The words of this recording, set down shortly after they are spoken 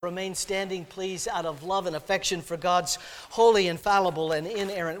Remain standing, please, out of love and affection for God's holy, infallible, and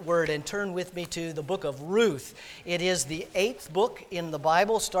inerrant word, and turn with me to the book of Ruth. It is the 8th book in the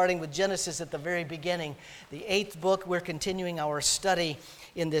Bible, starting with Genesis at the very beginning. The 8th book, we're continuing our study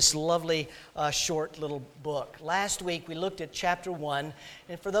in this lovely, short little book. Last week, we looked at chapter 1,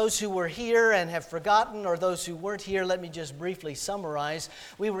 and for those who were here and have forgotten, or those who weren't here, let me just briefly summarize.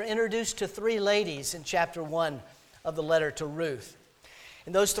 We were introduced to 3 ladies in chapter 1 of the letter to Ruth.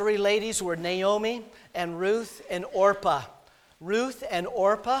 And those 3 ladies were Naomi and Ruth and Orpah. Ruth and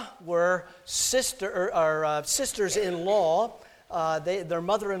Orpah were sisters-in-law. Their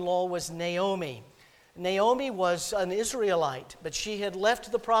mother-in-law was Naomi. Naomi was an Israelite, but she had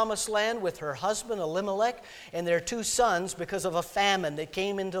left the promised land with her husband Elimelech and their 2 sons because of a famine that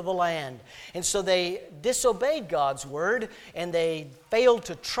came into the land. And so they disobeyed God's word, and they failed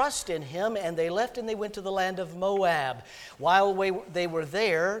to trust in Him, and they left and they went to the land of Moab. While they were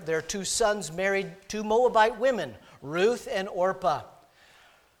there, their 2 sons married 2 Moabite women, Ruth and Orpah.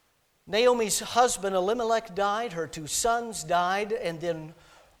 Naomi's husband Elimelech died, her 2 sons died, and then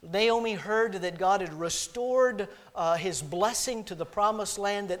Naomi heard that God had restored His blessing to the promised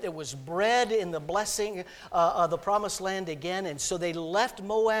land, that there was bread in the blessing of the promised land again. And so they left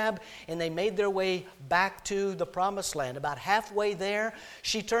Moab and they made their way back to the promised land. About halfway there,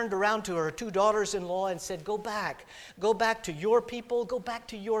 she turned around to her 2 daughters-in-law and said, Go back to your people, go back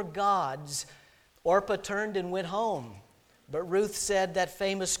to your gods. Orpah turned and went home. But Ruth said that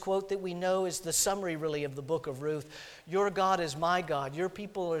famous quote that we know is the summary, really, of the book of Ruth. Your God is my God. Your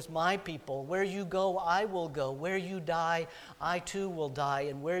people is my people. Where you go, I will go. Where you die, I too will die.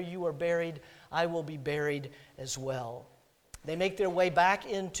 And where you are buried, I will be buried as well. They make their way back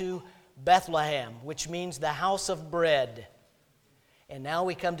into Bethlehem, which means the house of bread. And now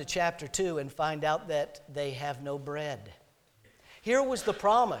we come to chapter 2 and find out that they have no bread. Here was the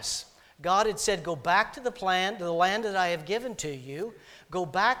promise. God had said, go back to the land that I have given to you. Go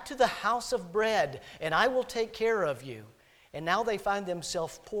back to the house of bread, and I will take care of you. And now they find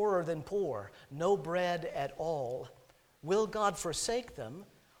themselves poorer than poor, no bread at all. Will God forsake them,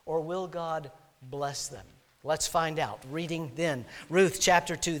 or will God bless them? Let's find out. Reading then, Ruth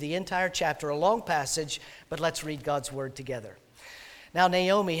chapter 2, the entire chapter, a long passage, but let's read God's word together. Now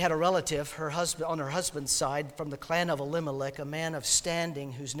Naomi had a relative, on her husband's side, from the clan of Elimelech, a man of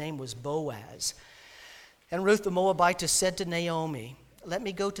standing whose name was Boaz. And Ruth the Moabitess said to Naomi, Let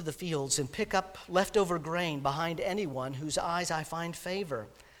me go to the fields and pick up leftover grain behind anyone whose eyes I find favor.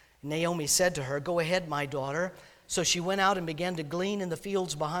 Naomi said to her, Go ahead, my daughter. So she went out and began to glean in the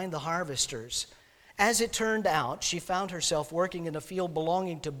fields behind the harvesters. As it turned out, she found herself working in a field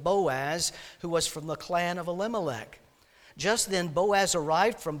belonging to Boaz, who was from the clan of Elimelech. Just then Boaz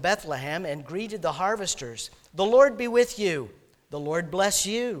arrived from Bethlehem and greeted the harvesters. The Lord be with you. The Lord bless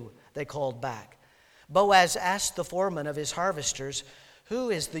you, they called back. Boaz asked the foreman of his harvesters, Who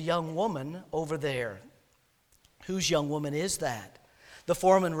is the young woman over there? Whose young woman is that? The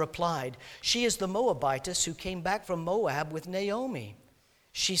foreman replied, She is the Moabitess who came back from Moab with Naomi.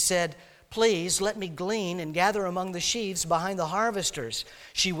 She said, Please let me glean and gather among the sheaves behind the harvesters.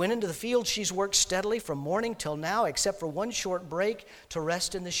 She went into the field. She's worked steadily from morning till now, except for one short break to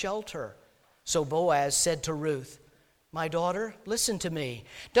rest in the shelter. So Boaz said to Ruth, My daughter, listen to me.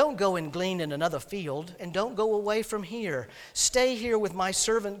 Don't go and glean in another field, and don't go away from here. Stay here with my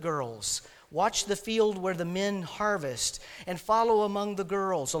servant girls. Watch the field where the men harvest, and follow among the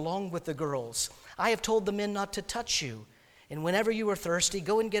girls, along with the girls. I have told the men not to touch you. And whenever you are thirsty,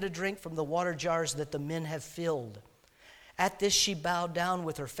 go and get a drink from the water jars that the men have filled. At this she bowed down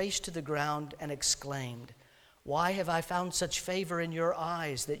with her face to the ground and exclaimed, Why have I found such favor in your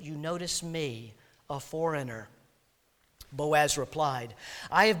eyes that you notice me, a foreigner? Boaz replied,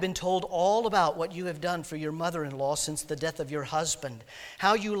 I have been told all about what you have done for your mother-in-law since the death of your husband,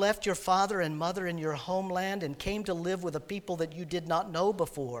 how you left your father and mother in your homeland and came to live with a people that you did not know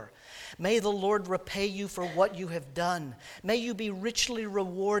before. May the Lord repay you for what you have done. May you be richly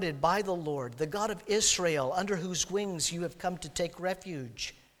rewarded by the Lord, the God of Israel, under whose wings you have come to take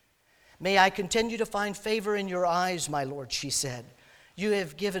refuge. May I continue to find favor in your eyes, my Lord, she said. You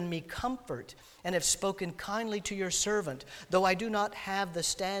have given me comfort and have spoken kindly to your servant, though I do not have the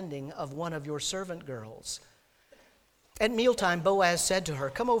standing of one of your servant girls. At mealtime, Boaz said to her,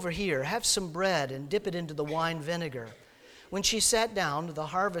 Come over here, have some bread and dip it into the wine vinegar. When she sat down, the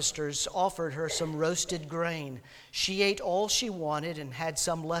harvesters offered her some roasted grain. She ate all she wanted and had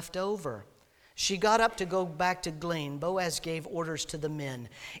some left over. She got up to go back to glean. Boaz gave orders to the men.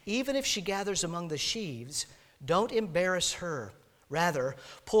 Even if she gathers among the sheaves, don't embarrass her. Rather,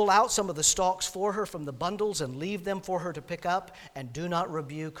 pull out some of the stalks for her from the bundles and leave them for her to pick up, and do not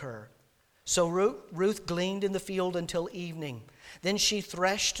rebuke her." So Ruth gleaned in the field until evening. Then she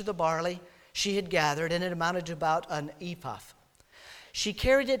threshed the barley she had gathered, and it amounted to about an ephah. She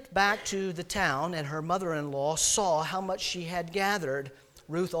carried it back to the town, and her mother-in-law saw how much she had gathered.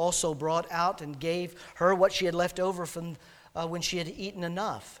 Ruth also brought out and gave her what she had left over from when she had eaten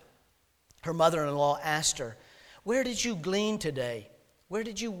enough. Her mother-in-law asked her, "Where did you glean today? Where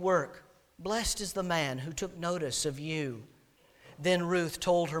did you work? Blessed is the man who took notice of you." Then Ruth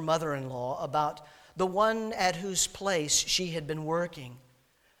told her mother-in-law about the one at whose place she had been working.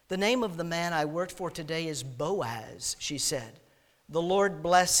 "The name of the man I worked for today is Boaz," she said. "The Lord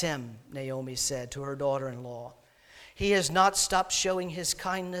bless him," Naomi said to her daughter-in-law. "He has not stopped showing his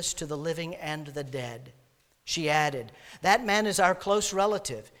kindness to the living and the dead." She added, "That man is our close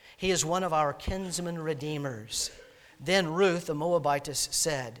relative. He is one of our kinsman redeemers." Then Ruth, the Moabitess,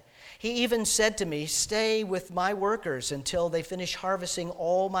 said, "He even said to me, 'Stay with my workers until they finish harvesting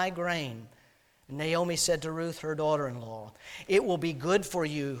all my grain.'" Naomi said to Ruth, her daughter-in-law, "It will be good for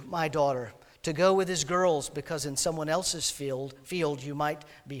you, my daughter, to go with his girls, because in someone else's field you might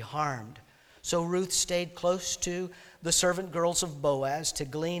be harmed." So Ruth stayed close to the servant girls of Boaz to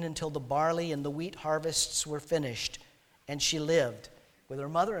glean until the barley and the wheat harvests were finished, and she lived with her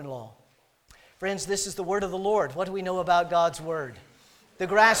mother-in-law. Friends, this is the word of the Lord. What do we know about God's word? The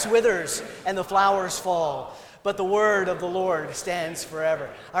grass withers and the flowers fall, but the word of the Lord stands forever.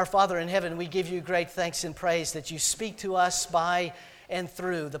 Our Father in heaven, we give you great thanks and praise that you speak to us by and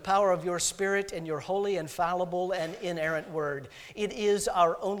through the power of your Spirit and your holy, infallible, and inerrant word. It is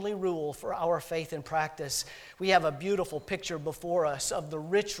our only rule for our faith and practice. We have a beautiful picture before us of the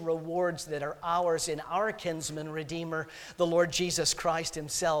rich rewards that are ours in our kinsman redeemer, the Lord Jesus Christ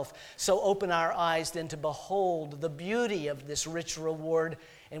himself. So open our eyes then to behold the beauty of this rich reward,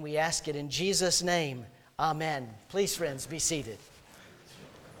 and we ask it in Jesus' name. Amen. Please, friends, be seated.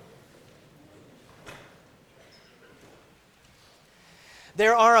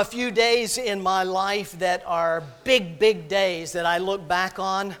 There are a few days in my life that are big, big days that I look back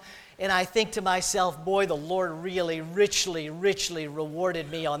on, and I think to myself, boy, the Lord really richly rewarded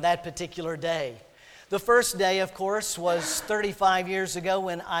me on that particular day. The first day, of course, was 35 years ago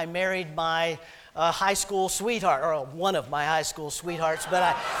when I married my high school sweetheart, or one of my high school sweethearts,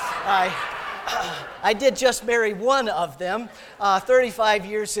 but I did just marry one of them 35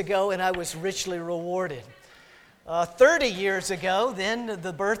 years ago, and I was richly rewarded. 30 years ago, then,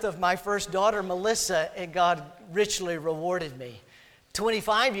 the birth of my first daughter, Melissa, and God richly rewarded me.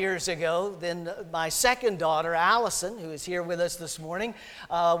 25 years ago, then my second daughter, Allison, who is here with us this morning,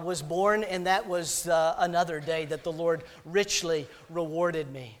 was born, and that was another day that the Lord richly rewarded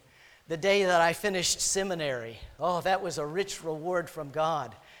me. The day that I finished seminary, that was a rich reward from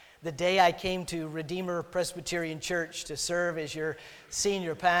God. The day I came to Redeemer Presbyterian Church to serve as your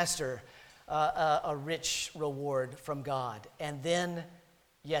senior pastor, a rich reward from God. And then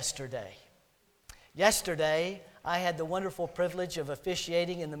yesterday, I had the wonderful privilege of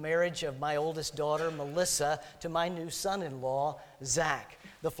officiating in the marriage of my oldest daughter, Melissa, to my new son-in-law, Zach.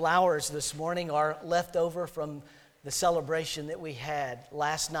 The flowers this morning are left over from the celebration that we had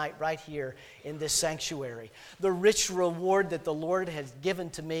last night right here in this sanctuary. The rich reward that the Lord has given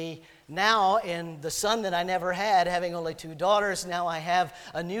to me now in the son that I never had, having only two daughters. Now I have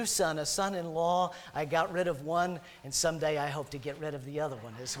a new son, a son-in-law. I got rid of one, and someday I hope to get rid of the other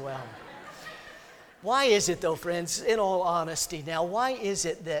one as well. Why is it, though, friends, in all honesty now, why is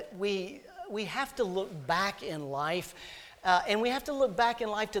it that we have to look back in life, and we have to look back in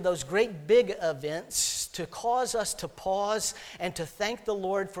life to those great big events to cause us to pause and to thank the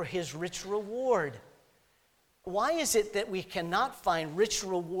Lord for his rich reward? Why is it that we cannot find rich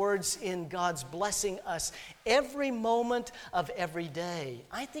rewards in God's blessing us every moment of every day?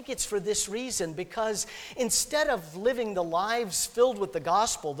 I think it's for this reason, because instead of living the lives filled with the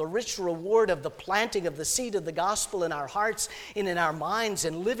gospel, the rich reward of the planting of the seed of the gospel in our hearts and in our minds,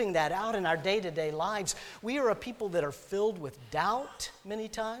 and living that out in our day-to-day lives, we are a people that are filled with doubt many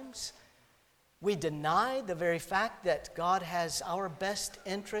times. We deny the very fact that God has our best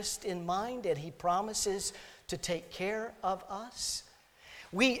interest in mind, and he promises to take care of us.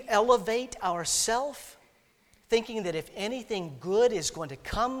 We elevate ourselves, thinking that if anything good is going to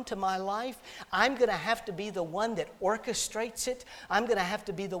come to my life, I'm going to have to be the one that orchestrates it. I'm going to have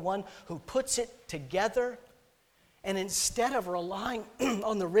to be the one who puts it together. And instead of relying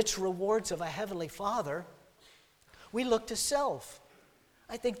on the rich rewards of a Heavenly Father, we look to self.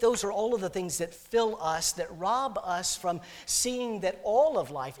 I think those are all of the things that fill us, that rob us from seeing that all of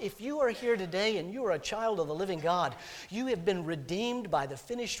life, if you are here today and you are a child of the living God, you have been redeemed by the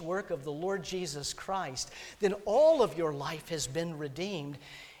finished work of the Lord Jesus Christ, then all of your life has been redeemed.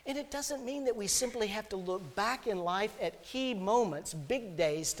 And it doesn't mean that we simply have to look back in life at key moments, big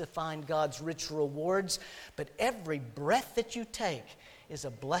days, to find God's rich rewards, but every breath that you take is a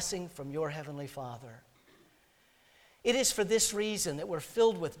blessing from your Heavenly Father. It is for this reason that we're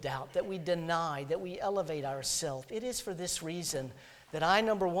filled with doubt, that we deny, that we elevate ourselves. It is for this reason that I,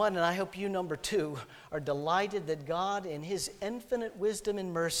 number one, and I hope you, number two, are delighted that God, in His infinite wisdom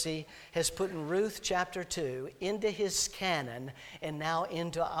and mercy, has put Ruth chapter 2 into His canon and now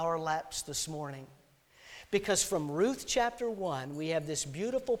into our laps this morning. Because from Ruth chapter 1, we have this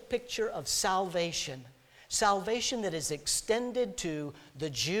beautiful picture of salvation. Salvation that is extended to the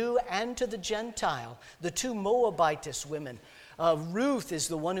Jew and to the Gentile, the two Moabitess women. Ruth is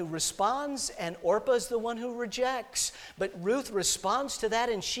the one who responds, and Orpah is the one who rejects. But Ruth responds to that,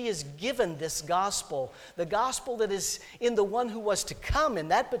 and she is given this gospel, the gospel that is in the one who was to come in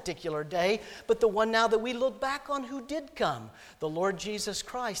that particular day, but the one now that we look back on who did come, the Lord Jesus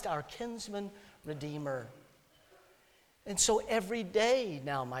Christ, our kinsman redeemer. And so every day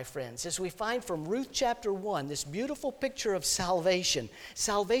now, my friends, as we find from Ruth chapter 1, this beautiful picture of salvation,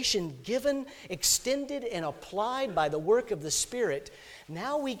 salvation given, extended, and applied by the work of the Spirit,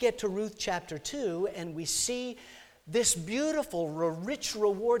 now we get to Ruth chapter 2 and we see this beautiful, rich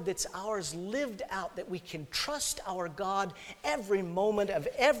reward that's ours lived out, that we can trust our God every moment of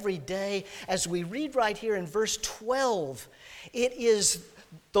every day. As we read right here in verse 12, it is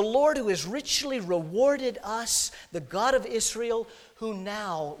the Lord who has richly rewarded us, the God of Israel, who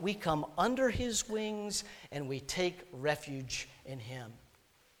now we come under His wings and we take refuge in Him.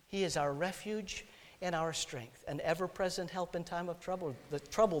 He is our refuge and our strength, an ever-present help in time of trouble.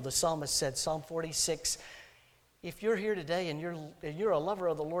 The psalmist said, Psalm 46, if you're here today and you're a lover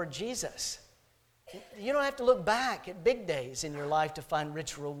of the Lord Jesus, you don't have to look back at big days in your life to find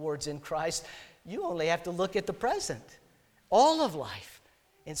rich rewards in Christ. You only have to look at the present, all of life,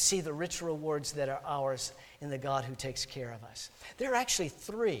 and see the rich rewards that are ours in the God who takes care of us. There are actually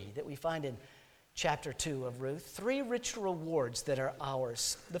three that we find in chapter 2 of Ruth, three rich rewards that are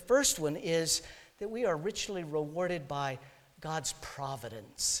ours. The first one is that we are richly rewarded by God's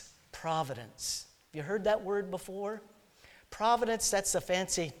providence. Providence. Have you heard that word before? Providence, that's a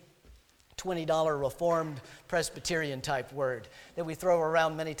fancy $20 Reformed Presbyterian type word that we throw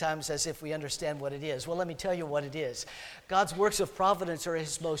around many times as if we understand what it is. Well, let me tell you what it is. God's works of providence are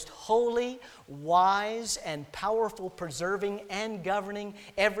His most holy, wise, and powerful, preserving and governing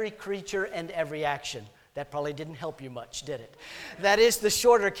every creature and every action. That probably didn't help you much, did it? That is the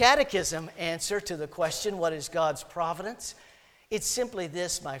shorter catechism answer to the question, what is God's providence? It's simply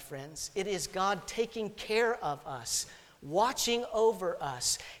this, my friends. It is God taking care of us, watching over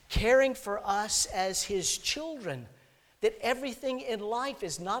us, caring for us as His children, that everything in life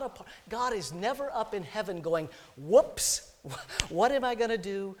is not a part. God is never up in heaven going, whoops, what am I going to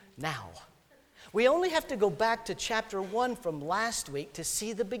do now? We only have to go back to chapter 1 from last week to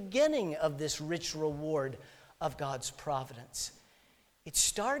see the beginning of this rich reward of God's providence. It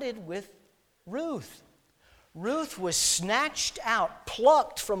started with Ruth. Ruth was snatched out,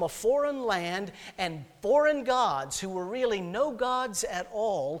 plucked from a foreign land and foreign gods who were really no gods at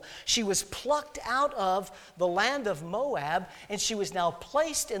all. She was plucked out of the land of Moab, and she was now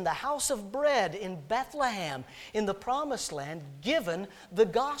placed in the house of bread in Bethlehem, in the promised land, given the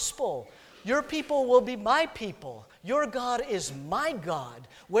gospel. Your people will be my people. Your God is my God.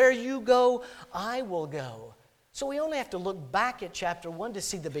 Where you go, I will go. So we only have to look back at chapter 1 to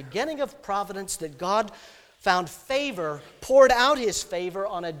see the beginning of providence, that God found favor, poured out His favor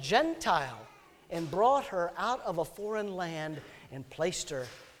on a Gentile and brought her out of a foreign land and placed her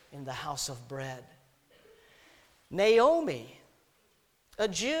in the house of bread. Naomi, a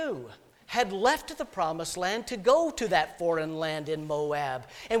Jew, had left the promised land to go to that foreign land in Moab.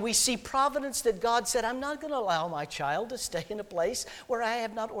 And we see providence that God said, I'm not going to allow my child to stay in a place where I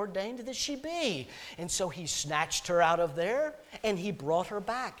have not ordained that she be. And so He snatched her out of there and He brought her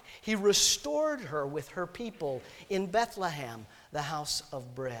back. He restored her with her people in Bethlehem, the house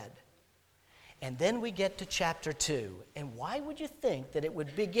of bread. And then we get to chapter 2. And why would you think that it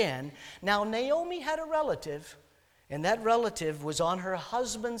would begin? Now, Naomi had a relative, and that relative was on her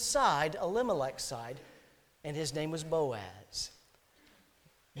husband's side, Elimelech's side, and his name was Boaz.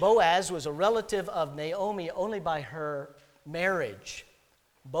 Boaz was a relative of Naomi only by her marriage.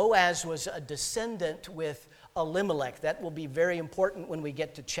 Boaz was a descendant with Elimelech. That will be very important when we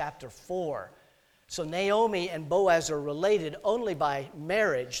get to chapter 4. So Naomi and Boaz are related only by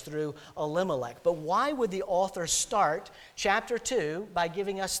marriage through Elimelech. But why would the author start chapter 2 by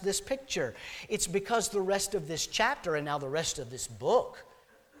giving us this picture? It's because the rest of this chapter and now the rest of this book,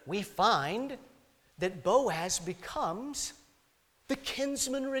 we find that Boaz becomes the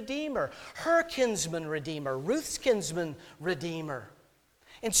kinsman redeemer, her kinsman redeemer, Ruth's kinsman redeemer.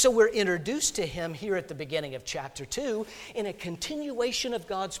 And so we're introduced to him here at the beginning of chapter 2 in a continuation of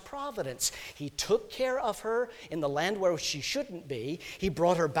God's providence. He took care of her in the land where she shouldn't be. He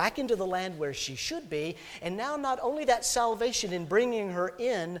brought her back into the land where she should be. And now not only that salvation in bringing her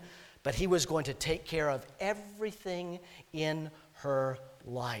in, but he was going to take care of everything in her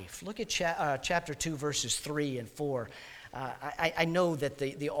life. Look at chapter 2, verses 3 and 4. I know that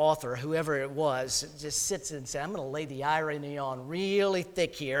the author, whoever it was, just sits and says, I'm going to lay the irony on really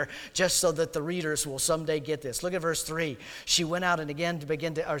thick here just so that the readers will someday get this. Look at verse 3. She went out and again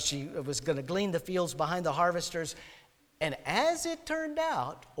she was going to glean the fields behind the harvesters. And as it turned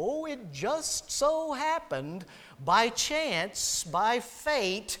out, it just so happened, by chance, by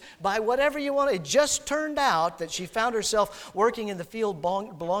fate, by whatever you want, it just turned out that she found herself working in the field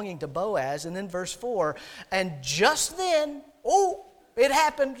belonging to Boaz. And then verse 4, and just then, it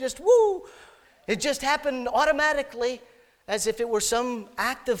happened, it just happened automatically, as if it were some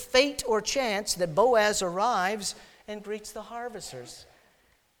act of fate or chance, that Boaz arrives and greets the harvesters.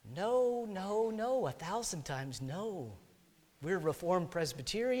 No, 1,000 times no. We're Reformed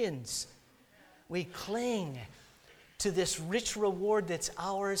Presbyterians. We cling to this rich reward that's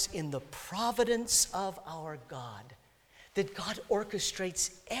ours in the providence of our God, that God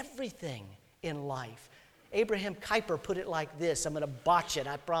orchestrates everything in life. Abraham Kuyper put it like this. I'm going to botch it,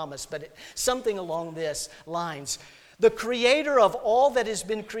 I promise, but something along this lines. The creator of all that has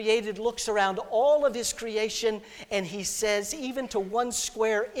been created looks around all of his creation and he says, even to 1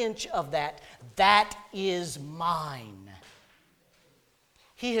 square inch of that is mine.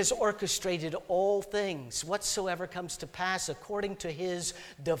 He has orchestrated all things, whatsoever comes to pass according to his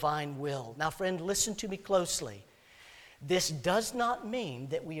divine will. Now, friend, listen to me closely. This does not mean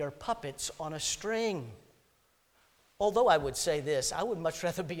that we are puppets on a string. Although I would say this, I would much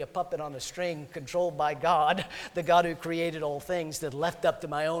rather be a puppet on a string controlled by God, the God who created all things, than left up to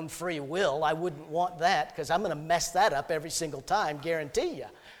my own free will. I wouldn't want that because I'm going to mess that up every single time, guarantee you.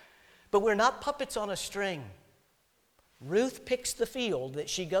 But we're not puppets on a string. Ruth picks the field that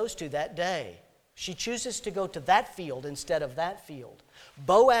she goes to that day. She chooses to go to that field instead of that field.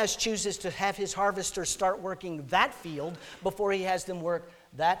 Boaz chooses to have his harvesters start working that field before he has them work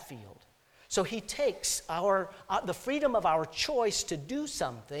that field. So he takes the freedom of our choice to do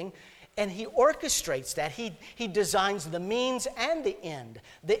something, and he orchestrates that. He designs the means and the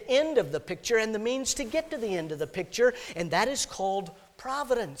end of the picture and the means to get to the end of the picture, and that is called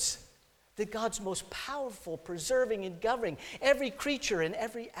providence. That God's most powerful, preserving and governing every creature and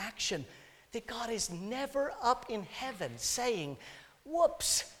every action. That God is never up in heaven saying,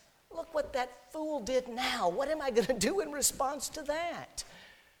 whoops, look what that fool did now. What am I going to do in response to that?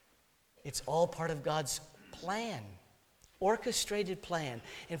 It's all part of God's plan, orchestrated plan.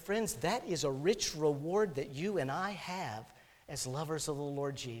 And friends, that is a rich reward that you and I have as lovers of the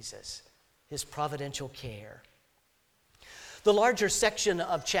Lord Jesus, his providential care. The larger section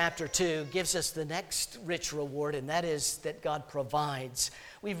of chapter 2 gives us the next rich reward, and that is that God provides.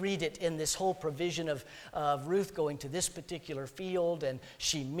 We read it in this whole provision of Ruth going to this particular field, and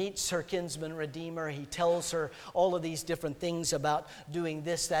she meets her kinsman redeemer. He tells her all of these different things about doing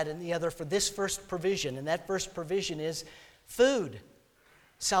this, that, and the other for this first provision, and that first provision is food.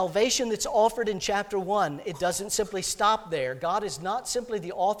 Salvation that's offered in chapter 1, it doesn't simply stop there. God is not simply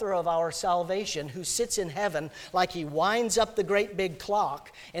the author of our salvation who sits in heaven like he winds up the great big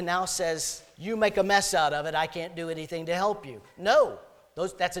clock and now says, you make a mess out of it, I can't do anything to help you. No,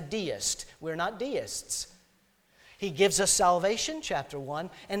 that's a deist. We're not deists. He gives us salvation, chapter 1,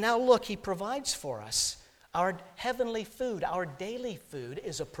 and now look, he provides for us. Our heavenly food, our daily food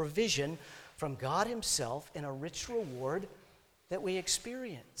is a provision from God himself and a rich reward that we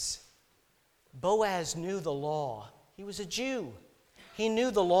experience. Boaz knew the law. He was a Jew. He knew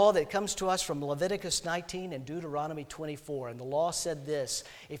the law that comes to us from Leviticus 19 and Deuteronomy 24. And the law said this: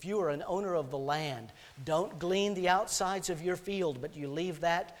 if you are an owner of the land, don't glean the outsides of your field, but you leave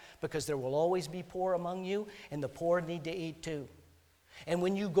that because there will always be poor among you, and the poor need to eat too. And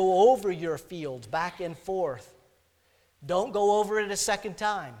when you go over your fields back and forth, don't go over it a second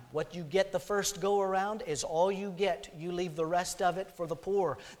time. What you get the first go around is all you get. You leave the rest of it for the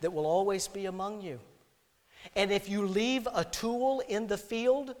poor that will always be among you. And if you leave a tool in the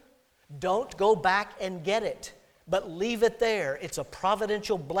field, don't go back and get it. but leave it there. It's a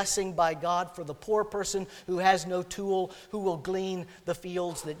providential blessing by God for the poor person who has no tool, who will glean the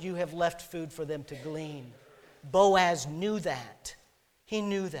fields that you have left food for them to glean. Boaz knew that. He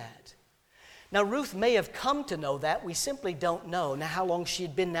knew that. Now, Ruth may have come to know that. We simply don't know now how long she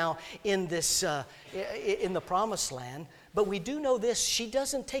had been now in this in the promised land. But we do know this: she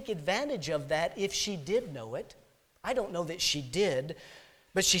doesn't take advantage of that if she did know it. I don't know that she did,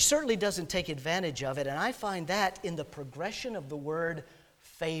 but she certainly doesn't take advantage of it. And I find that in the progression of the word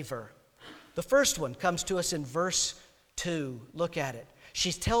favor. The first one comes to us in verse 2. Look at it.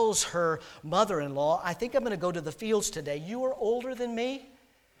 She tells her mother-in-law, I think I'm going to go to the fields today. You are older than me,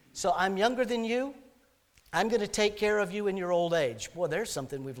 so I'm younger than you. I'm going to take care of you in your old age. Boy, there's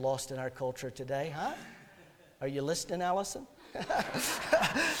something we've lost in our culture today, huh? Are you listening, Allison?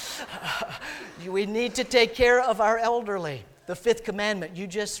 We need to take care of our elderly. The fifth commandment, you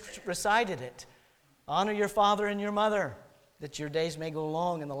just recited it. Honor your father and your mother, that your days may go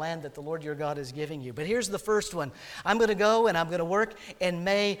long in the land that the Lord your God is giving you. But here's the first one. I'm going to go and I'm going to work, and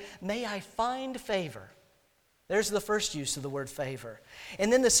may I find favor. There's the first use of the word favor.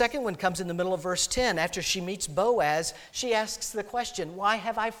 And then the second one comes in the middle of verse 10. After she meets Boaz, she asks the question, why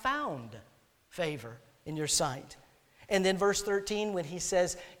have I found favor in your sight? And then verse 13, when he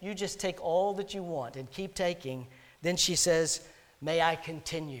says, you just take all that you want and keep taking, then she says, may I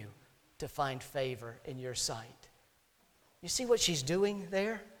continue to find favor in your sight. You see what she's doing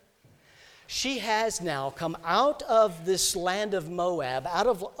there? She has now come out of this land of Moab, out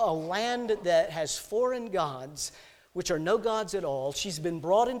of a land that has foreign gods, which are no gods at all. She's been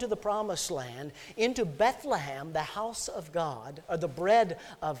brought into the promised land, into Bethlehem, the house of God, or the bread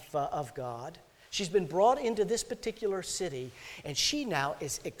of God. She's been brought into this particular city, and she now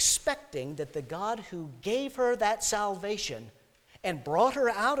is expecting that the God who gave her that salvation and brought her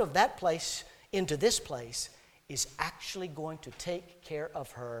out of that place into this place is actually going to take care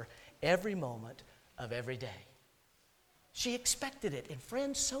of her every moment of every day. She expected it, and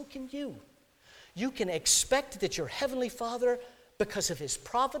friends, so can you. You can expect that your Heavenly Father, because of His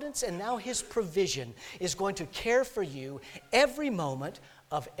providence and now His provision, is going to care for you every moment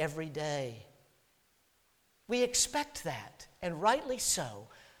of every day. We expect that, and rightly so.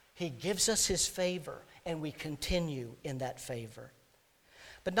 He gives us His favor, and we continue in that favor.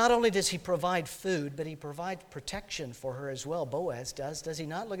 But not only does He provide food, but He provides protection for her as well. Boaz does he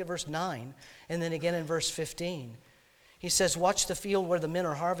not? Look at verse 9, and then again in verse 15. He says, watch the field where the men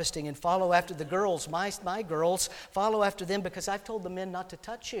are harvesting and follow after the girls, my girls, follow after them, because I've told the men not to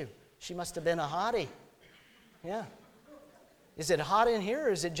touch you. She must have been a hottie. Yeah. Is it hot in here, or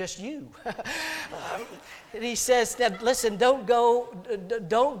is it just you? And he says, that, listen,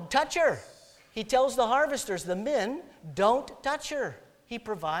 don't touch her. He tells the harvesters, the men, don't touch her. He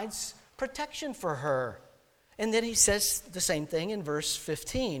provides protection for her. And then he says the same thing in verse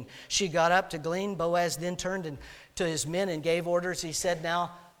 15. She got up to glean. Boaz then turned to his men and gave orders. He said,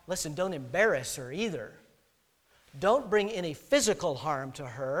 now, listen, don't embarrass her either. Don't bring any physical harm to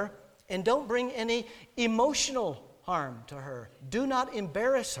her, and don't bring any emotional harm to her. Do not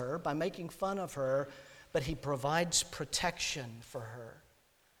embarrass her by making fun of her, but he provides protection for her.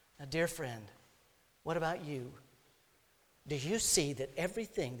 Now, dear friend, what about you? Do you see that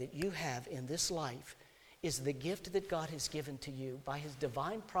everything that you have in this life is the gift that God has given to you by His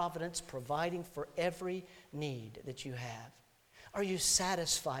divine providence, providing for every need that you have? Are you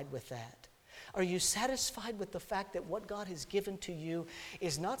satisfied with that? Are you satisfied with the fact that what God has given to you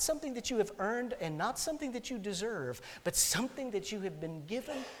is not something that you have earned and not something that you deserve, but something that you have been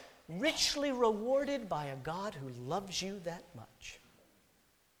given, richly rewarded by a God who loves you that much?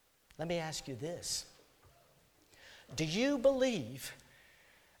 Let me ask you this. Do you believe?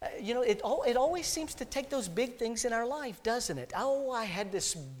 It always seems to take those big things in our life, doesn't it? Oh, I had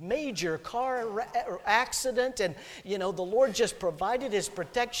this major car accident, and, the Lord just provided His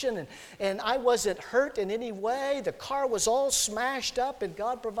protection, and I wasn't hurt in any way. The car was all smashed up, and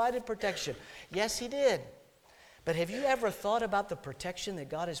God provided protection. Yes, He did. But have you ever thought about the protection that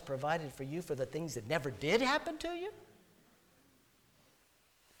God has provided for you for the things that never did happen to you?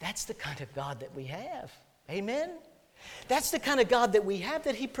 That's the kind of God that we have. Amen? That's the kind of God that we have,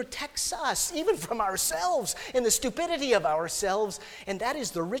 that He protects us, even from ourselves and the stupidity of ourselves. And that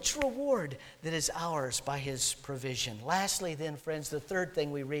is the rich reward that is ours by His provision. Lastly, then, friends, the third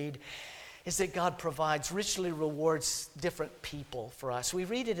thing we read is that God richly rewards different people for us. We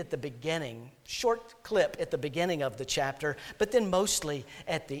read it at the beginning, short clip at the beginning of the chapter, but then mostly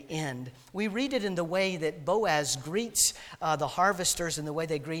at the end. We read it in the way that Boaz greets the harvesters and the way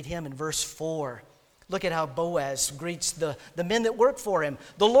they greet him in verse 4. Look at how Boaz greets the men that work for him.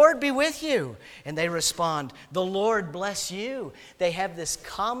 The Lord be with you. And they respond, the Lord bless you. They have this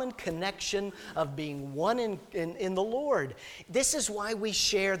common connection of being one in the Lord. This is why we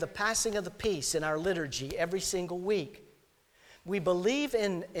share the passing of the peace in our liturgy every single week. We believe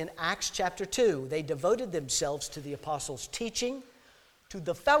in Acts chapter 2. They devoted themselves to the apostles' teaching, to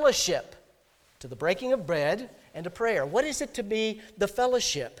the fellowship, to the breaking of bread, and to prayer. What is it to be the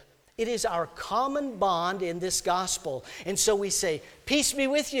fellowship? It is our common bond in this gospel. And so we say, peace be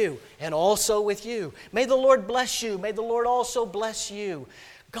with you, and also with you. May the Lord bless you. May the Lord also bless you.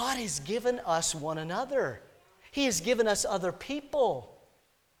 God has given us one another. He has given us other people.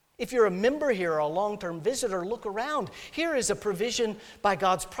 If you're a member here or a long-term visitor, look around. Here is a provision by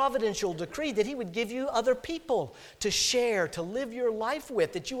God's providential decree that He would give you other people to share, to live your life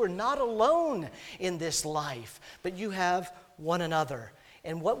with, that you are not alone in this life, but you have one another.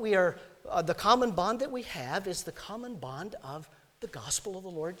 And what we are, the common bond that we have is the common bond of the gospel of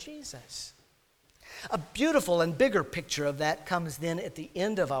the Lord Jesus. A beautiful and bigger picture of that comes then at the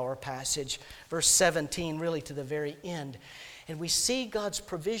end of our passage, verse 17, really to the very end. And we see God's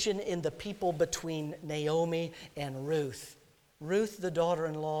provision in the people between Naomi and Ruth. Ruth, the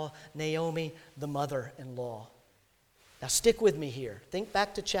daughter-in-law, Naomi, the mother-in-law. Now stick with me here. Think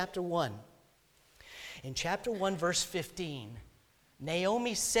back to chapter 1. In chapter 1, verse 15,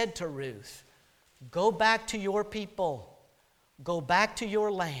 Naomi said to Ruth, go back to your people, go back to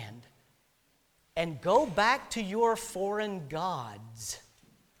your land, and go back to your foreign gods.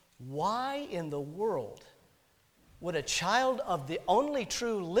 Why in the world would a child of the only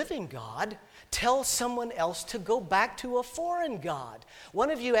true living God tell someone else to go back to a foreign god? One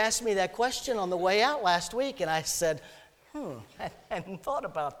of you asked me that question on the way out last week, and I said, I hadn't thought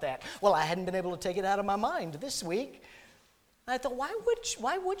about that. Well, I hadn't been able to take it out of my mind this week. I thought,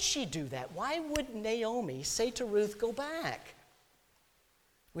 why would she do that? Why would Naomi say to Ruth, go back?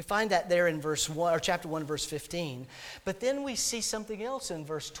 We find that there in verse 1, or chapter 1, verse 15. But then we see something else in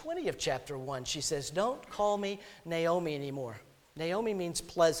verse 20 of chapter 1. She says, don't call me Naomi anymore. Naomi means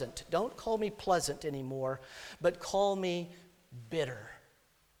pleasant. Don't call me pleasant anymore, but call me bitter.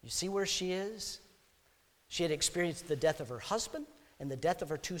 You see where she is? She had experienced the death of her husband and the death of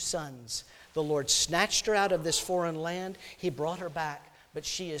her 2 sons. The Lord snatched her out of this foreign land. He brought her back, but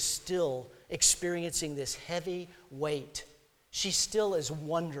she is still experiencing this heavy weight. She still is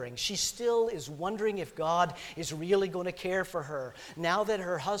wondering. She still is wondering if God is really going to care for her now that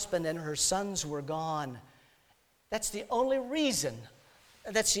her husband and her sons were gone. That's the only reason.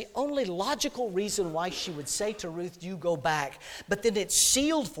 That's the only logical reason why she would say to Ruth, you go back. But then it's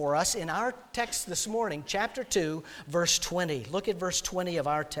sealed for us in our text this morning, chapter 2, verse 20. Look at verse 20 of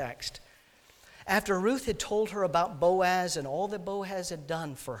our text. After Ruth had told her about Boaz and all that Boaz had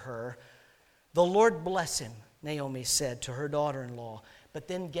done for her, the Lord bless him, Naomi said to her daughter-in-law. But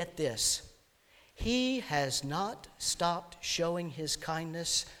then get this. He has not stopped showing his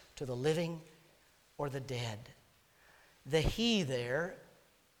kindness to the living or the dead. The he there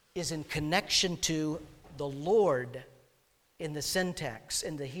is in connection to the Lord in the syntax,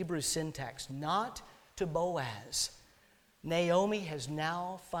 in the Hebrew syntax, not to Boaz. Naomi has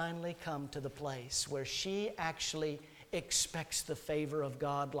now finally come to the place where she actually expects the favor of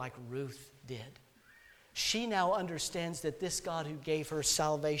God like Ruth did. She now understands that this God who gave her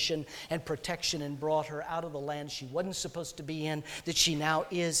salvation and protection and brought her out of the land she wasn't supposed to be in, that she now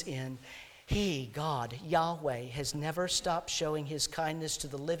is in, He, God, Yahweh, has never stopped showing His kindness to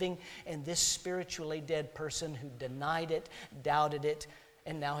the living and this spiritually dead person who denied it, doubted it,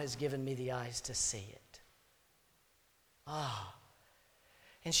 and now has given me the eyes to see it.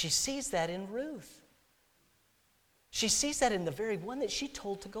 And she sees that in Ruth. She sees that in the very one that she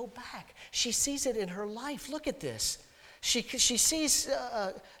told to go back. She sees it in her life. Look at this. She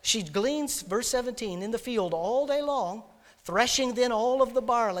gleans, verse 17, in the field all day long, threshing then all of the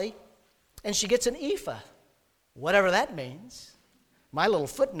barley, and she gets an ephah, whatever that means. My little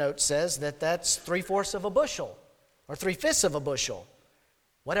footnote says that that's 3/4 of a bushel, or 3/5 of a bushel,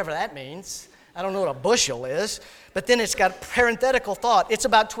 whatever that means. I don't know what a bushel is, but then it's got parenthetical thought. It's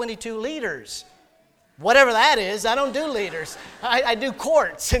about 22 liters. Whatever that is, I don't do liters. I do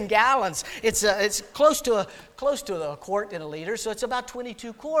quarts and gallons. It's close to a quart in a liter, so it's about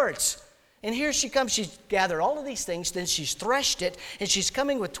 22 quarts. And here she comes. She's gathered all of these things, then she's threshed it, and she's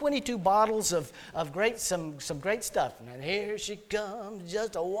coming with 22 bottles of some great stuff. And here she comes,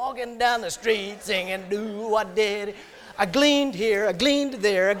 just walking down the street singing, do what did. I gleaned here, I gleaned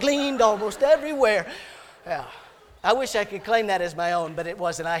there, I gleaned almost everywhere. Yeah. I wish I could claim that as my own, but it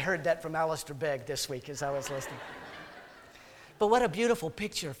wasn't. I heard that from Alistair Begg this week as I was listening. But what a beautiful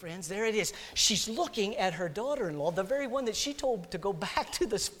picture, friends. There it is. She's looking at her daughter-in-law, the very one that she told to go back to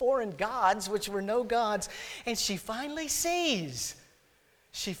the foreign gods, which were no gods. And she finally sees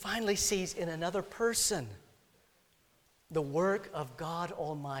in another person the work of God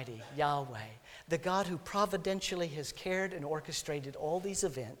Almighty, Yahweh, the God who providentially has cared and orchestrated all these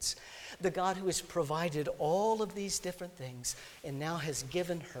events, the God who has provided all of these different things, and now has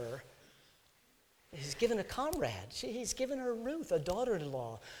given her, he's given a comrade. He's given her Ruth, a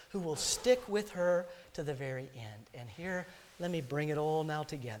daughter-in-law, who will stick with her to the very end. And here, let me bring it all now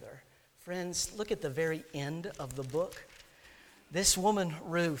together. Friends, look at the very end of the book. This woman,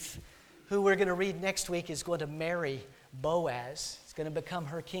 Ruth, who we're going to read next week, is going to marry Boaz. It's going to become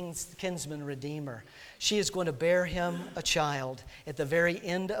her kinsman redeemer. She is going to bear him a child. At the very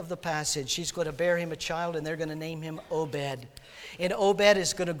end of the passage, she's going to bear him a child, and they're going to name him Obed. And Obed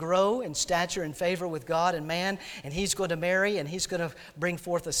is going to grow in stature and favor with God and man, and he's going to marry, and he's going to bring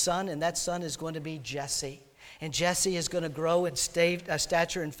forth a son, and that son is going to be Jesse. And Jesse is going to grow in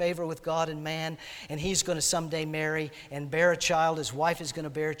stature and favor with God and man, and he's going to someday marry and bear a child. His wife is going to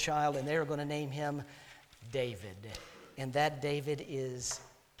bear a child, and they're going to name him David. And that David is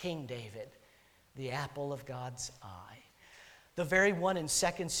King David, the apple of God's eye. The very one in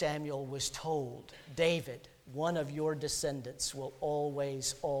 2 Samuel was told, David, one of your descendants, will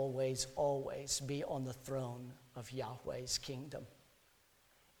always, always, always be on the throne of Yahweh's kingdom.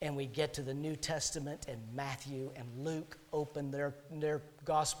 And we get to the New Testament, and Matthew and Luke open their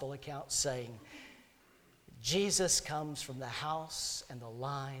gospel accounts saying, Jesus comes from the house and the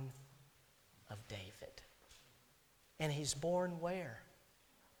line of David. And he's born where?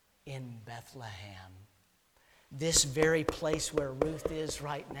 In Bethlehem. This very place where Ruth is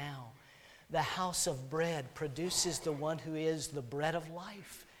right now. The house of bread produces the one who is the bread of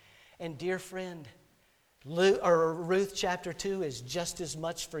life. And dear friend, Ruth chapter 2 is just as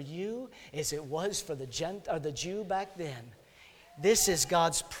much for you as it was for the Jew back then. This is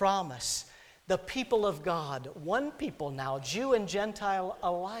God's promise. The people of God, one people now, Jew and Gentile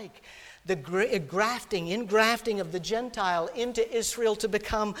alike. The ingrafting of the Gentile into Israel to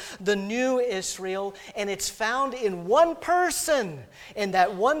become the new Israel. And it's found in one person. And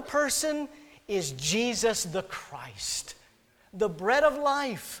that one person is Jesus the Christ, the bread of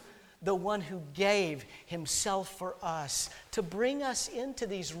life, the one who gave himself for us to bring us into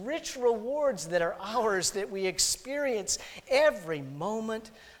these rich rewards that are ours, that we experience every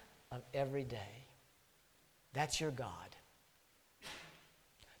moment of every day. That's your God.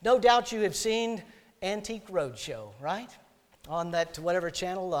 No doubt you have seen Antique Roadshow, right? On that whatever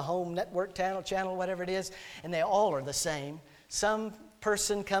channel, the home network channel, whatever it is, and they all are the same. Some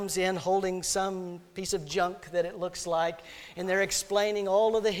person comes in holding some piece of junk that it looks like, and they're explaining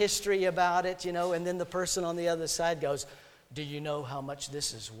all of the history about it, and then the person on the other side goes, do you know how much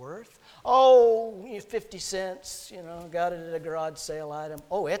this is worth? Oh, 50 cents, got it at a garage sale item.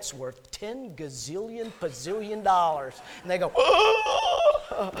 Oh, it's worth 10 gazillion dollars. And they go,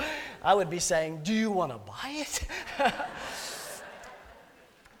 oh! I would be saying, do you want to buy it?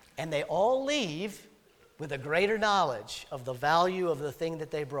 And they all leave with a greater knowledge of the value of the thing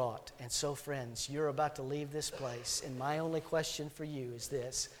that they brought. And so, friends, you're about to leave this place. And my only question for you is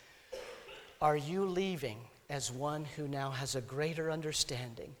this. Are you leaving as one who now has a greater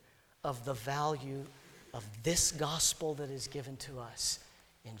understanding of the value of this gospel that is given to us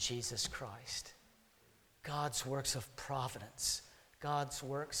in Jesus Christ? God's works of providence, God's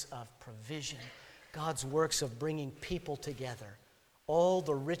works of provision, God's works of bringing people together, all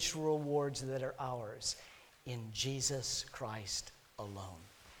the rich rewards that are ours in Jesus Christ alone.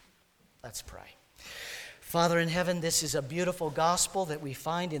 Let's pray. Father in heaven, this is a beautiful gospel that we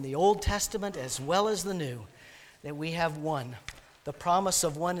find in the Old Testament as well as the New, that we have one, the promise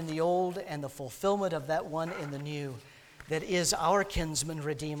of one in the Old and the fulfillment of that one in the New, that is our kinsman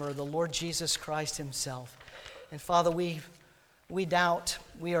redeemer, the Lord Jesus Christ himself. And Father, we doubt,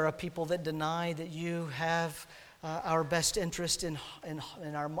 we are a people that deny that you have our best interest in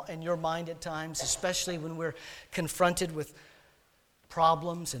your mind at times, especially when we're confronted with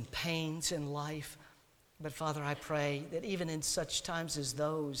problems and pains in life. But Father, I pray that even in such times as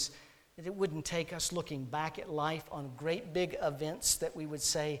those, that it wouldn't take us looking back at life on great big events that we would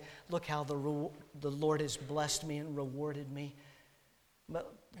say, look how the Lord has blessed me and rewarded me.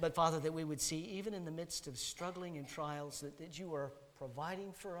 But Father, that we would see even in the midst of struggling and trials that you are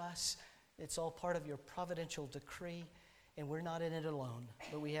providing for us. It's all part of your providential decree, and we're not in it alone,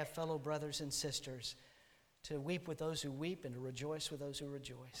 but we have fellow brothers and sisters to weep with those who weep and to rejoice with those who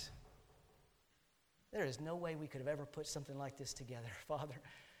rejoice. There is no way we could have ever put something like this together. Father,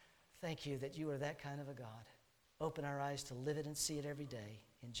 thank you that you are that kind of a God, Open our eyes to live it and see it every day.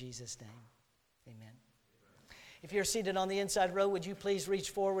 In Jesus' name, amen. If you're seated on the inside row, would you please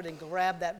reach forward and grab that